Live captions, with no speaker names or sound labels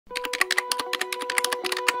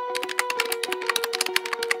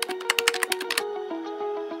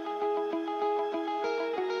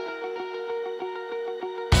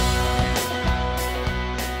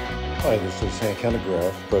Hi, this is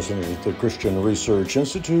Hanegraaff, president of the Christian Research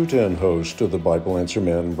Institute and host of the Bible Answer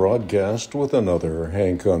Man broadcast with another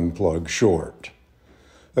Hank Unplugged short.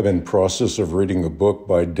 I'm in process of reading a book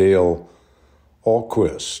by Dale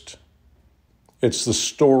Ahlquist. It's the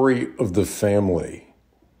story of the family.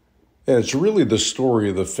 And it's really the story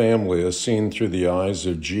of the family as seen through the eyes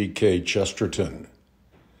of G.K. Chesterton.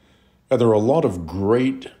 And there are a lot of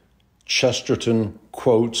great Chesterton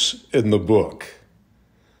quotes in the book.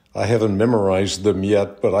 I haven't memorized them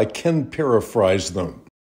yet, but I can paraphrase them.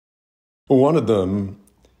 One of them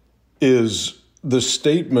is the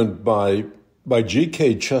statement by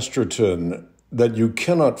G.K. Chesterton that you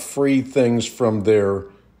cannot free things from their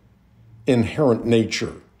inherent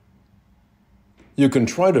nature. You can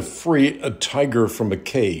try to free a tiger from a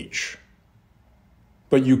cage,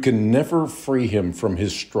 but you can never free him from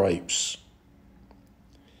his stripes.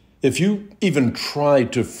 If you even try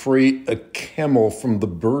to free a camel from the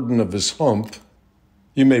burden of his hump,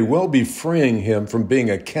 you may well be freeing him from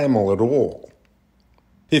being a camel at all.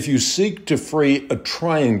 If you seek to free a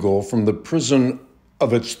triangle from the prison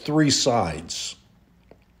of its three sides,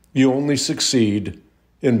 you only succeed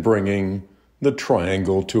in bringing the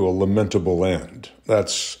triangle to a lamentable end.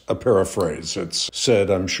 That's a paraphrase. It's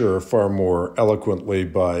said, I'm sure, far more eloquently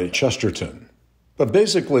by Chesterton. But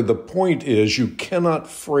basically, the point is you cannot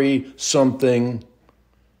free something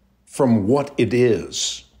from what it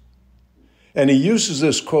is. And he uses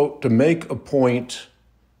this quote to make a point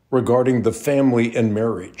regarding the family and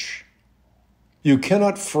marriage. You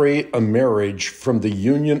cannot free a marriage from the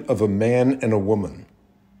union of a man and a woman,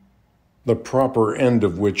 the proper end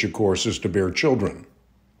of which, of course, is to bear children.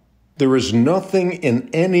 There is nothing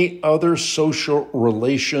in any other social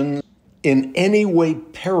relation in any way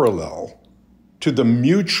parallel to the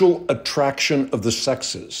mutual attraction of the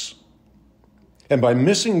sexes. And by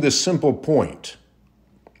missing this simple point,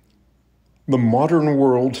 the modern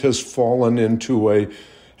world has fallen into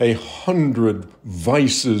a hundred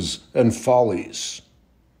vices and follies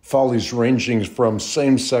ranging from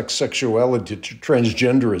same-sex sexuality to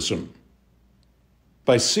transgenderism.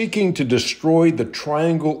 By seeking to destroy the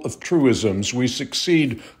triangle of truisms, we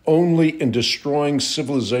succeed only in destroying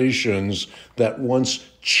civilizations that once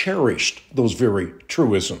cherished those very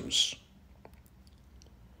truisms.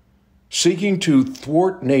 Seeking to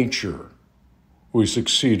thwart nature, we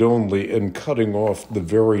succeed only in cutting off the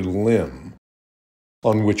very limb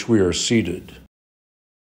on which we are seated.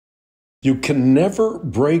 You can never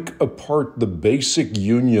break apart the basic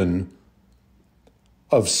union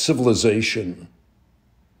of civilization.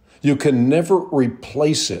 You can never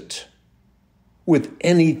replace it with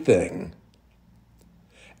anything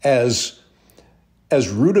as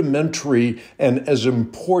rudimentary and as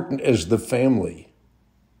important as the family.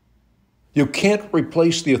 You can't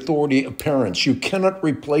replace the authority of parents. You cannot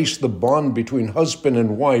replace the bond between husband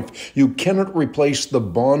and wife. You cannot replace the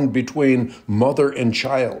bond between mother and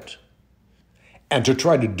child. And to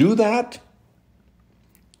try to do that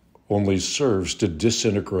only serves to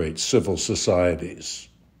disintegrate civil societies.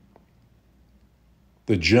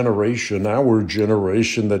 The generation, our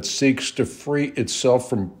generation, that seeks to free itself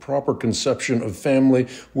from proper conception of family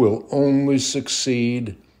will only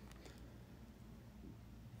succeed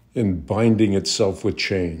in binding itself with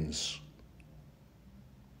chains.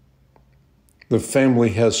 The family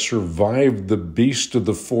has survived the beast of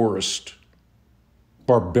the forest,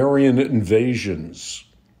 barbarian invasions,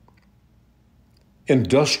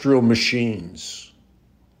 industrial machines,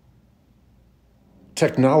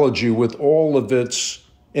 technology with all of its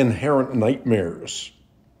inherent nightmares,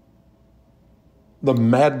 the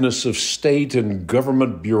madness of state and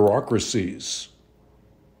government bureaucracies,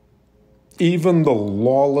 even the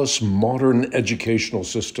lawless modern educational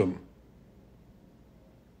system.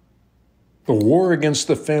 The war against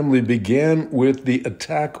the family began with the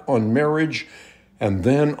attack on marriage and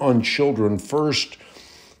then on children, first,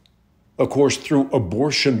 of course, through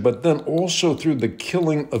abortion, but then also through the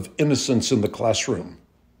killing of innocents in the classroom.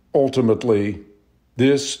 Ultimately,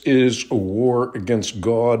 this is a war against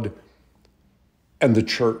God and the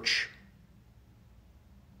church.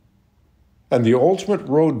 And the ultimate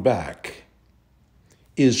road back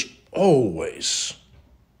is always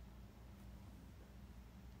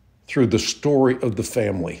through the story of the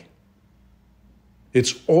family.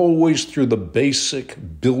 It's always through the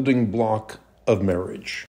basic building block of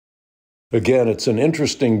marriage. Again, it's an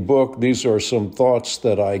interesting book. These are some thoughts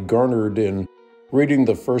that I garnered in reading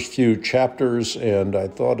the first few chapters, and I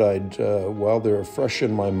thought I'd, while they're fresh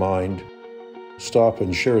in my mind, stop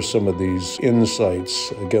and share some of these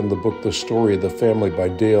insights. Again, the book, The Story of the Family by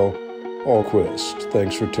Dale Ahlquist.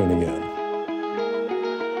 Thanks for tuning in.